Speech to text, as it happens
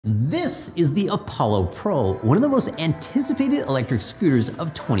This is the Apollo Pro, one of the most anticipated electric scooters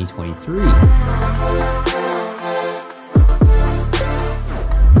of 2023.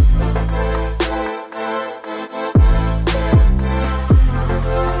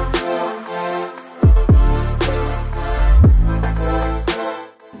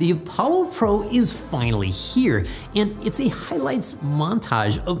 The Apollo Pro is finally here, and it's a highlights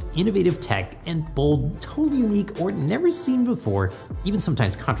montage of innovative tech and bold, totally unique or never seen before, even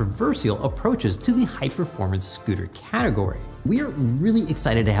sometimes controversial approaches to the high-performance scooter category. We are really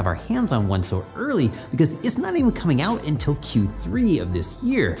excited to have our hands on one so early because it's not even coming out until Q3 of this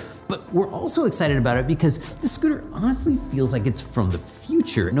year. But we're also excited about it because this scooter honestly feels like it's from the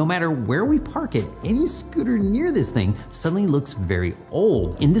future. No matter where we park it, any scooter near this thing suddenly looks very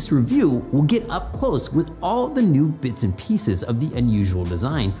old. In this review, we'll get up close with all the new bits and pieces of the unusual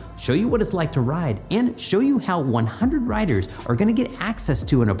design, show you what it's like to ride, and show you how 100 riders are gonna get access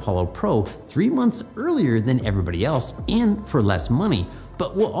to an Apollo Pro 3 months earlier than everybody else and for less money.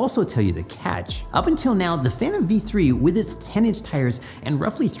 But we'll also tell you the catch. Up until now, the Phantom V3 with its 10-inch tires and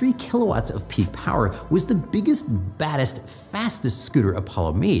roughly 3 kilowatts of peak power was the biggest, baddest, fastest scooter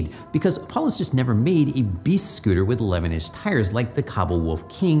Apollo made because Apollo's just never made a beast scooter with 11-inch tires like the Cabo Wolf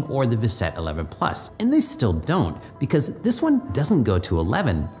King or the Visette 11 Plus. And they still don't because this one doesn't go to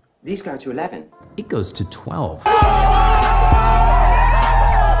 11. These go to 11. It goes to 12.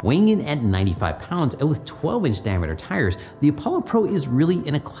 Weighing in at 95 pounds and with 12-inch diameter tires, the Apollo Pro is really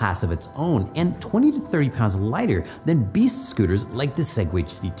in a class of its own and 20 to 30 pounds lighter than beast scooters like the Segway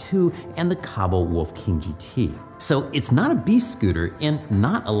GT2 and the Cabo Wolf King GT. So it's not a beast scooter and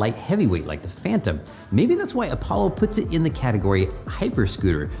not a light heavyweight like the Phantom. Maybe that's why Apollo puts it in the category hyper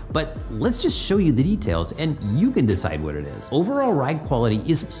scooter, but let's just show you the details and you can decide what it is. Overall ride quality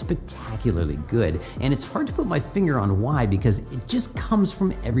is spectacularly good, and it's hard to put my finger on why because it just comes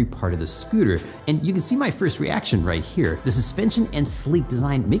from every part of the scooter. And you can see my first reaction right here. The suspension and sleek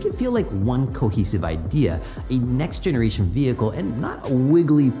design make it feel like one cohesive idea, a next generation vehicle and not a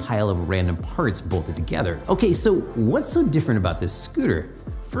wiggly pile of random parts bolted together. Okay, so what's so different about this scooter?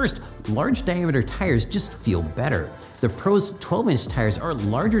 First, large diameter tires just feel better. The Pro's 12-inch tires are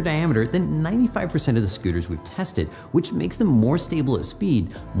larger diameter than 95% of the scooters we've tested, which makes them more stable at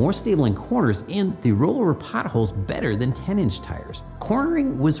speed, more stable in corners, and they roll over potholes better than 10-inch tires.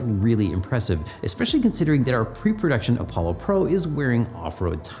 Cornering was really impressive, especially considering that our pre-production Apollo Pro is wearing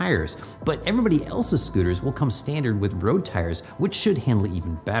off-road tires, but everybody else's scooters will come standard with road tires, which should handle it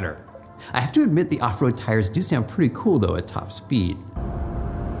even better. I have to admit the off-road tires do sound pretty cool though at top speed.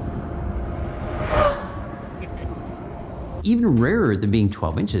 Even rarer than being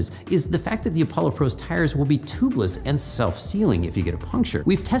 12 inches is the fact that the Apollo Pro's tires will be tubeless and self-sealing if you get a puncture.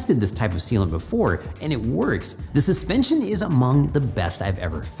 We've tested this type of sealant before and it works. The suspension is among the best I've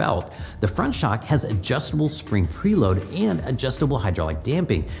ever felt. The front shock has adjustable spring preload and adjustable hydraulic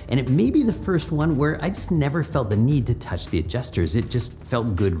damping, and it may be the first one where I just never felt the need to touch the adjusters. It just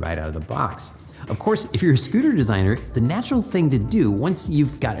felt good right out of the box. Of course, if you're a scooter designer, the natural thing to do once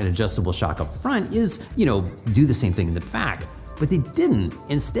you've got an adjustable shock up front is, do the same thing in the back. But they didn't.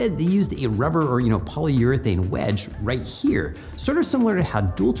 Instead, they used a rubber or polyurethane wedge right here, sort of similar to how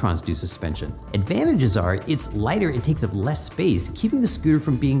Dualtrons do suspension. Advantages are it's lighter and takes up less space, keeping the scooter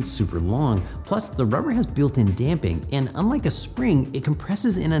from being super long. Plus, the rubber has built-in damping, and unlike a spring, it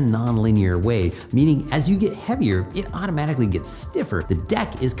compresses in a non-linear way, meaning as you get heavier, it automatically gets stiffer. The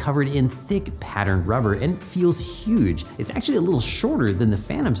deck is covered in thick patterned rubber and feels huge. It's actually a little shorter than the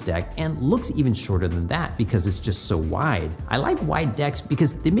Phantom's deck and looks even shorter than that because it's just so wide. I like wide decks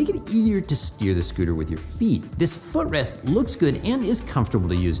because they make it easier to steer the scooter with your feet. This footrest looks good and is comfortable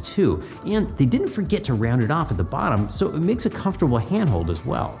to use too, and they didn't forget to round it off at the bottom, so it makes a comfortable handhold as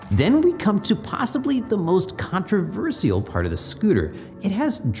well. Then we come to possibly the most controversial part of the scooter. It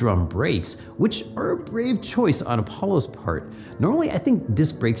has drum brakes, which are a brave choice on Apollo's part. Normally I think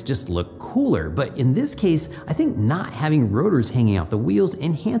disc brakes just look cooler, but in this case, I think not having rotors hanging off the wheels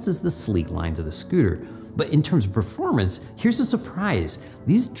enhances the sleek lines of the scooter. But in terms of performance, here's a surprise.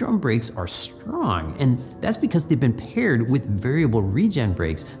 These drum brakes are strong, and that's because they've been paired with variable regen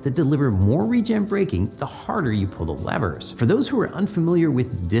brakes that deliver more regen braking the harder you pull the levers. For those who are unfamiliar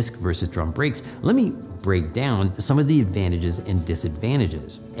with disc versus drum brakes, let me break down some of the advantages and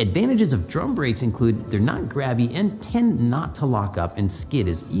disadvantages. Advantages of drum brakes include they're not grabby and tend not to lock up and skid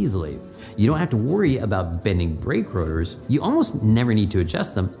as easily. You don't have to worry about bending brake rotors. You almost never need to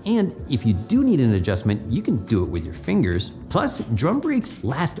adjust them, and if you do need an adjustment, you can do it with your fingers. Plus, drum brakes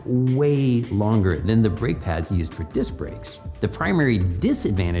last way longer than the brake pads used for disc brakes. The primary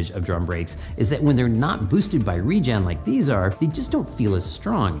disadvantage of drum brakes is that when they're not boosted by regen like these are, they just don't feel as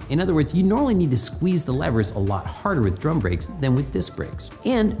strong. In other words, you normally need to squeeze the levers a lot harder with drum brakes than with disc brakes.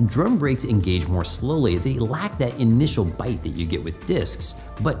 And drum brakes engage more slowly. They lack that initial bite that you get with discs.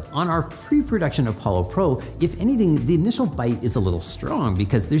 But on our pre-production Apollo Pro, if anything, the initial bite is a little strong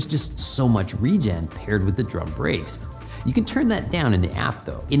because there's just so much regen paired with the drum brakes. You can turn that down in the app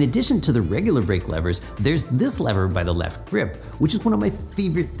though. In addition to the regular brake levers, there's this lever by the left grip, which is one of my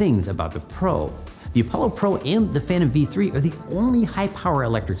favorite things about the Pro. The Apollo Pro and the Phantom V3 are the only high-power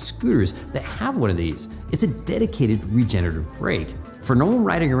electric scooters that have one of these. It's a dedicated regenerative brake. For normal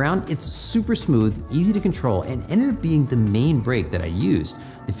riding around, it's super smooth, easy to control, and ended up being the main brake that I used.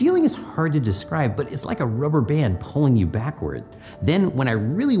 The feeling is hard to describe, but it's like a rubber band pulling you backward. Then, when I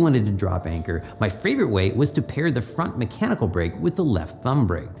really wanted to drop anchor, my favorite way was to pair the front mechanical brake with the left thumb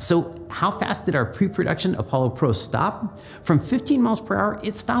brake. So, how fast did our pre-production Apollo Pro stop? From 15 miles per hour,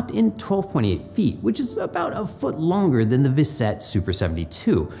 it stopped in 12.8 feet, which is about a foot longer than the Visette Super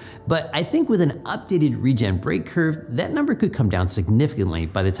 72. But I think with an updated regen brake curve, that number could come down significantly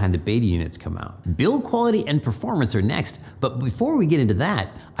by the time the beta units come out. Build quality and performance are next, but before we get into that,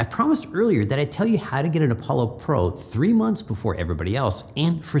 I promised earlier that I'd tell you how to get an Apollo Pro 3 months before everybody else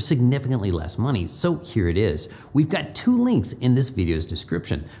and for significantly less money, so here it is. We've got 2 links in this video's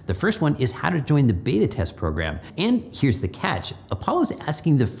description. The first one is how to join the beta test program, and here's the catch. Apollo's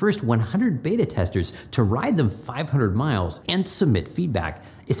asking the first 100 beta testers to ride them 500 miles and submit feedback.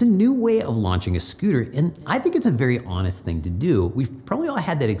 It's a new way of launching a scooter, and I think it's a very honest thing to do. We've probably all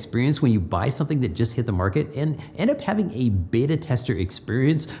had that experience when you buy something that just hit the market and end up having a beta tester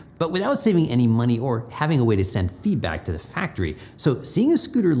experience, but without saving any money or having a way to send feedback to the factory. So seeing a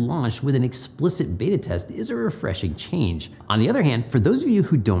scooter launched with an explicit beta test is a refreshing change. On the other hand, for those of you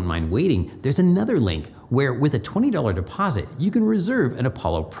who don't mind waiting, there's another link where with a $20 deposit, you can reserve an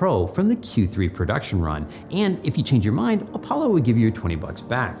Apollo Pro from the Q3 production run. And if you change your mind, Apollo will give you $20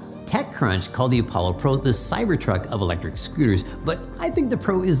 back. TechCrunch called the Apollo Pro the Cybertruck of electric scooters, but I think the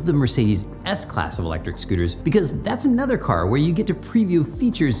Pro is the Mercedes S-Class of electric scooters because that's another car where you get to preview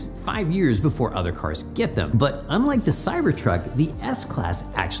features 5 years before other cars get them. But unlike the Cybertruck, the S-Class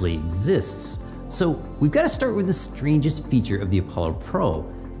actually exists. So we've got to start with the strangest feature of the Apollo Pro.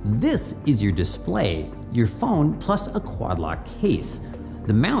 This is your display, your phone plus a quad lock case.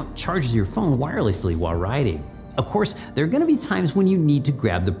 The mount charges your phone wirelessly while riding. Of course, there are going to be times when you need to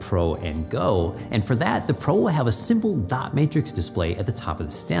grab the Pro and go, and for that, the Pro will have a simple dot matrix display at the top of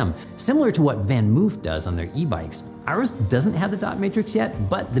the stem, similar to what Van Moof does on their e-bikes. Ours doesn't have the dot matrix yet,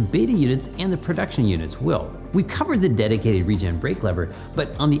 but the beta units and the production units will. We've covered the dedicated regen brake lever,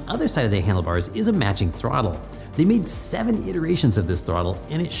 but on the other side of the handlebars is a matching throttle. They made 7 iterations of this throttle,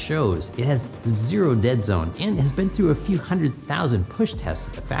 and it shows. It has 0 dead zone and has been through a few 100,000 push tests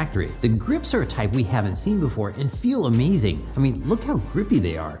at the factory. The grips are a type we haven't seen before and feel amazing. I mean, look how grippy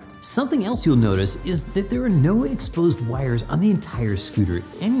they are. Something else you'll notice is that there are no exposed wires on the entire scooter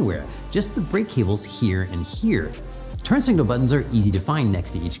anywhere, just the brake cables here and here. Turn signal buttons are easy to find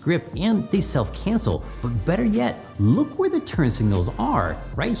next to each grip and they self-cancel, but better yet, look where the turn signals are,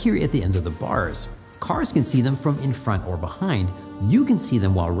 right here at the ends of the bars. Cars can see them from in front or behind. You can see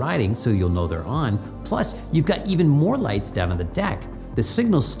them while riding so you'll know they're on. Plus, you've got even more lights down on the deck. The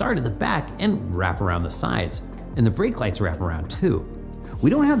signals start at the back and wrap around the sides. And the brake lights wrap around too.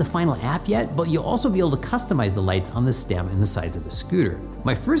 We don't have the final app yet, but you'll also be able to customize the lights on the stem and the sides of the scooter.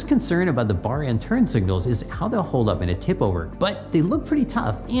 My first concern about the bar and turn signals is how they'll hold up in a tip over, but they look pretty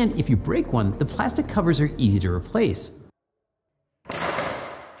tough, and if you break one, the plastic covers are easy to replace.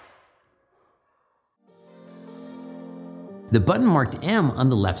 The button marked M on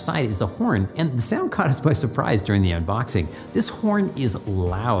the left side is the horn, and the sound caught us by surprise during the unboxing. This horn is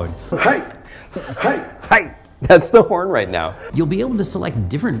loud. Hi! Hi! Hi! That's the horn right now. You'll be able to select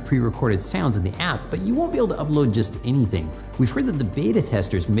different pre-recorded sounds in the app, but you won't be able to upload just anything. We've heard that the beta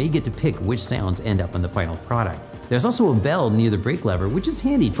testers may get to pick which sounds end up on the final product. There's also a bell near the brake lever, which is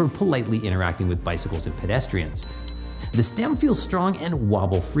handy for politely interacting with bicycles and pedestrians. The stem feels strong and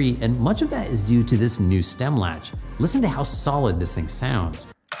wobble-free, and much of that is due to this new stem latch. Listen to how solid this thing sounds.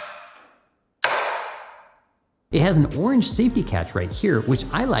 It has an orange safety catch right here, which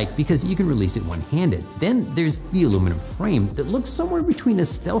I like because you can release it one-handed. Then there's the aluminum frame that looks somewhere between a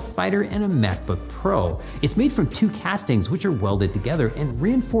stealth fighter and a MacBook Pro. It's made from 2 castings which are welded together and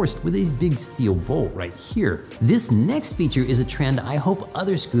reinforced with a big steel bolt right here. This next feature is a trend I hope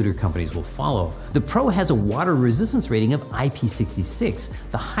other scooter companies will follow. The Pro has a water resistance rating of IP66,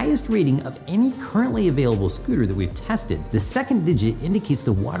 the highest rating of any currently available scooter that we've tested. The second digit indicates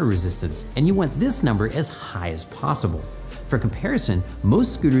the water resistance, and you want this number as high as possible. For comparison,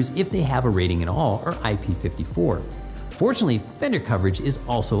 most scooters, if they have a rating at all, are IP54. Fortunately, fender coverage is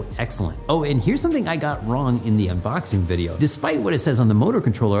also excellent. Oh, and here's something I got wrong in the unboxing video. Despite what it says on the motor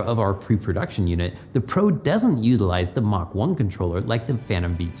controller of our pre-production unit, the Pro doesn't utilize the Mach 1 controller like the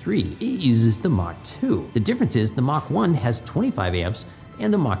Phantom V3. It uses the Mach 2. The difference is the Mach 1 has 25 amps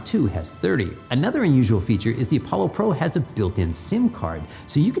and the Mach 2 has 30. Another unusual feature is the Apollo Pro has a built-in SIM card,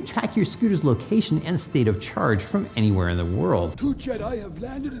 so you can track your scooter's location and state of charge from anywhere in the world. 2 Jedi have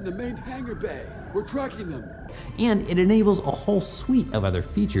landed in the main hangar bay. We're tracking them. And it enables a whole suite of other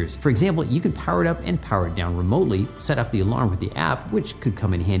features. For example, you can power it up and power it down remotely, set off the alarm with the app, which could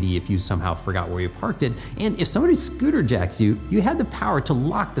come in handy if you somehow forgot where you parked it, and if somebody's scooter jacks you, you have the power to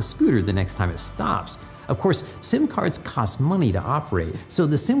lock the scooter the next time it stops. Of course, SIM cards cost money to operate, so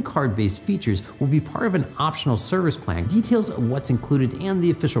the SIM card-based features will be part of an optional service plan. Details of what's included and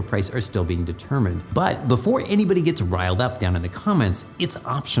the official price are still being determined. But before anybody gets riled up down in the comments, it's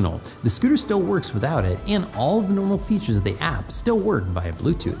optional. The scooter still works without it, and all of the normal features of the app still work via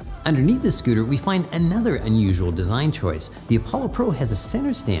Bluetooth. Underneath the scooter, we find another unusual design choice. The Apollo Pro has a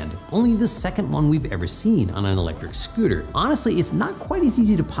center stand, only the second one we've ever seen on an electric scooter. Honestly, it's not quite as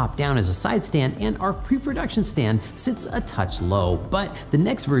easy to pop down as a side stand, and our pre-production stand sits a touch low, but the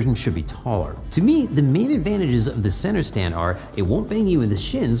next version should be taller. To me, the main advantages of the center stand are it won't bang you in the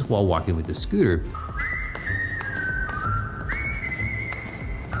shins while walking with the scooter.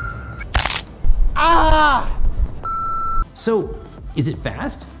 So, is it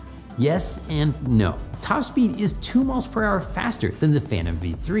fast? Yes and no. Top speed is 2 miles per hour faster than the Phantom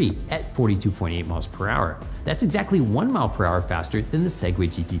V3 at 42.8 miles per hour. That's exactly 1 mile per hour faster than the Segway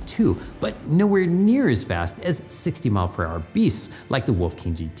GT2, but nowhere near as fast as 60 mile per hour beasts like the Wolf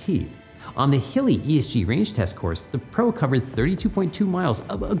King GT. On the hilly ESG range test course, the Pro covered 32.2 miles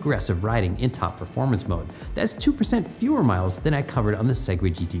of aggressive riding in top performance mode. That's 2% fewer miles than I covered on the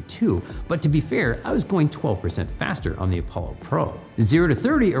Segway GT2, but to be fair, I was going 12% faster on the Apollo Pro. 0 to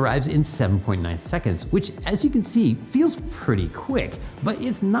 30 arrives in 7.9 seconds, which as you can see, feels pretty quick, but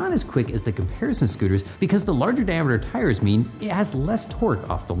it's not as quick as the comparison scooters because the larger diameter tires mean it has less torque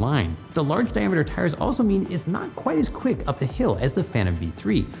off the line. The large diameter tires also mean it's not quite as quick up the hill as the Phantom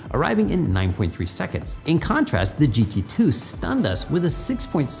V3, arriving in 9.3 seconds. In contrast, the GT2 stunned us with a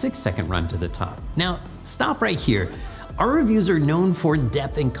 6.6 second run to the top. Now, stop right here. Our reviews are known for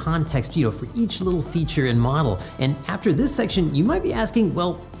depth and context, for each little feature and model. And after this section, you might be asking,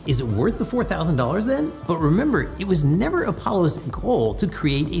 well, is it worth the $4,000 then? But remember, it was never Apollo's goal to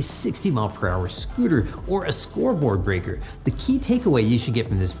create a 60 mile per hour scooter or a scoreboard breaker. The key takeaway you should get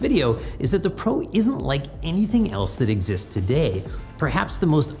from this video is that the Pro isn't like anything else that exists today. Perhaps the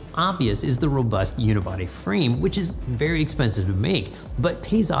most obvious is the robust unibody frame, which is very expensive to make, but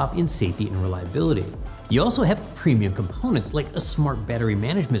pays off in safety and reliability. You also have premium components like a smart battery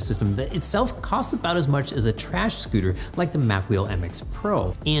management system that itself costs about as much as a trash scooter like the Macwheel MX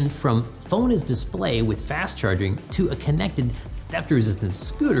Pro. And from phone as display with fast charging to a connected theft-resistant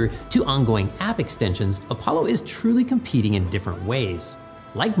scooter to ongoing app extensions, Apollo is truly competing in different ways.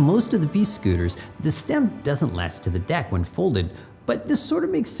 Like most of the Beast scooters, the stem doesn't latch to the deck when folded, but this sort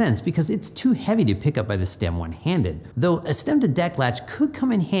of makes sense because it's too heavy to pick up by the stem one-handed, though a stem-to-deck latch could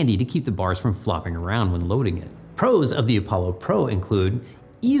come in handy to keep the bars from flopping around when loading it. Pros of the Apollo Pro include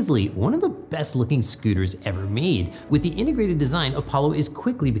easily one of the best looking scooters ever made. With the integrated design Apollo is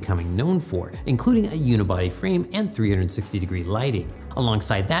quickly becoming known for, including a unibody frame and 360-degree lighting.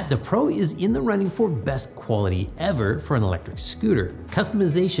 Alongside that, the Pro is in the running for best quality ever for an electric scooter.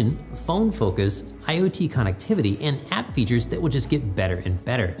 Customization, phone focus, IoT connectivity, and app features that will just get better and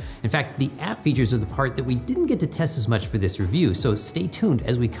better. In fact, the app features are the part that we didn't get to test as much for this review, so stay tuned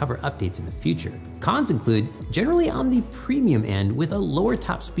as we cover updates in the future. Cons include generally on the premium end with a lower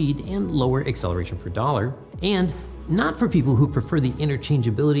top speed and lower acceleration per dollar, and not for people who prefer the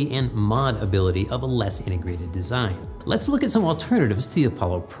interchangeability and mod ability of a less integrated design. Let's look at some alternatives to the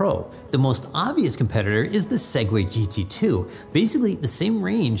Apollo Pro. The most obvious competitor is the Segway GT2. Basically the same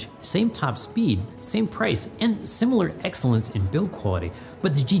range, same top speed, same price, and similar excellence in build quality.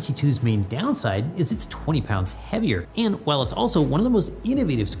 But the GT2's main downside is it's 20 pounds heavier. And while it's also one of the most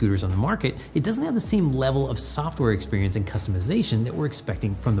innovative scooters on the market, it doesn't have the same level of software experience and customization that we're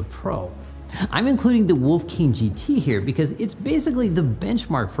expecting from the Pro. I'm including the Wolf King GT here because it's basically the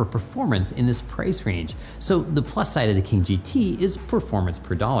benchmark for performance in this price range. So the plus side of the King GT is performance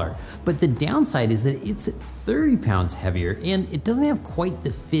per dollar. But the downside is that it's 30 pounds heavier and it doesn't have quite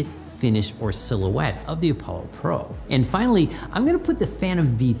the fit, finish, or silhouette of the Apollo Pro. And finally, I'm gonna put the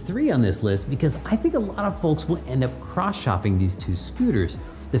Phantom V3 on this list because I think a lot of folks will end up cross-shopping these two scooters.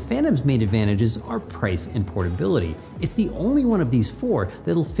 The Phantom's main advantages are price and portability. It's the only one of these four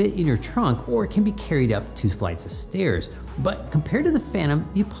that'll fit in your trunk or can be carried up 2 flights of stairs. But compared to the Phantom,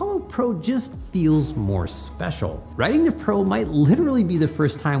 the Apollo Pro just feels more special. Riding the Pro might literally be the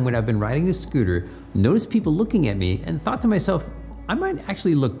first time when I've been riding a scooter, noticed people looking at me, and thought to myself, I might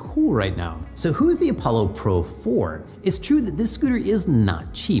actually look cool right now. So who's the Apollo Pro for? It's true that this scooter is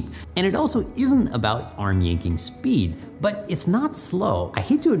not cheap, and it also isn't about arm yanking speed, but it's not slow. I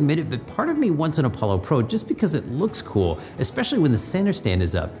hate to admit it, but part of me wants an Apollo Pro just because it looks cool, especially when the center stand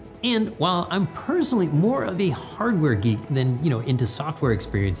is up. And while I'm personally more of a hardware geek than, into software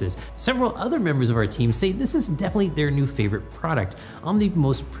experiences, several other members of our team say this is definitely their new favorite product on the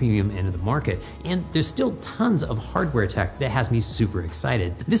most premium end of the market. And there's still tons of hardware tech that has me super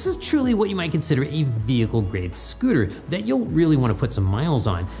excited. This is truly what you might consider a vehicle grade scooter that you'll really want to put some miles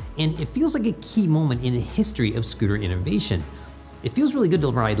on. And it feels like a key moment in the history of scooter innovation. It feels really good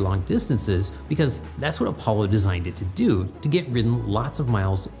to ride long distances because that's what Apollo designed it to do, to get ridden lots of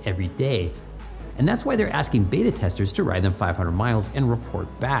miles every day. And that's why they're asking beta testers to ride them 500 miles and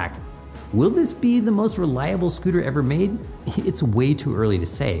report back. Will this be the most reliable scooter ever made? It's way too early to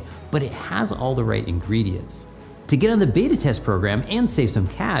say, but it has all the right ingredients. To get on the beta test program and save some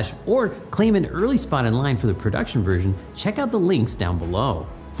cash, or claim an early spot in line for the production version, check out the links down below.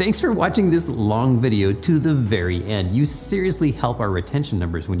 Thanks for watching this long video to the very end. You seriously help our retention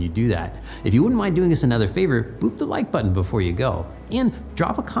numbers when you do that. If you wouldn't mind doing us another favor, boop the like button before you go, and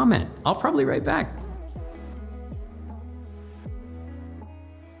drop a comment. I'll probably write back.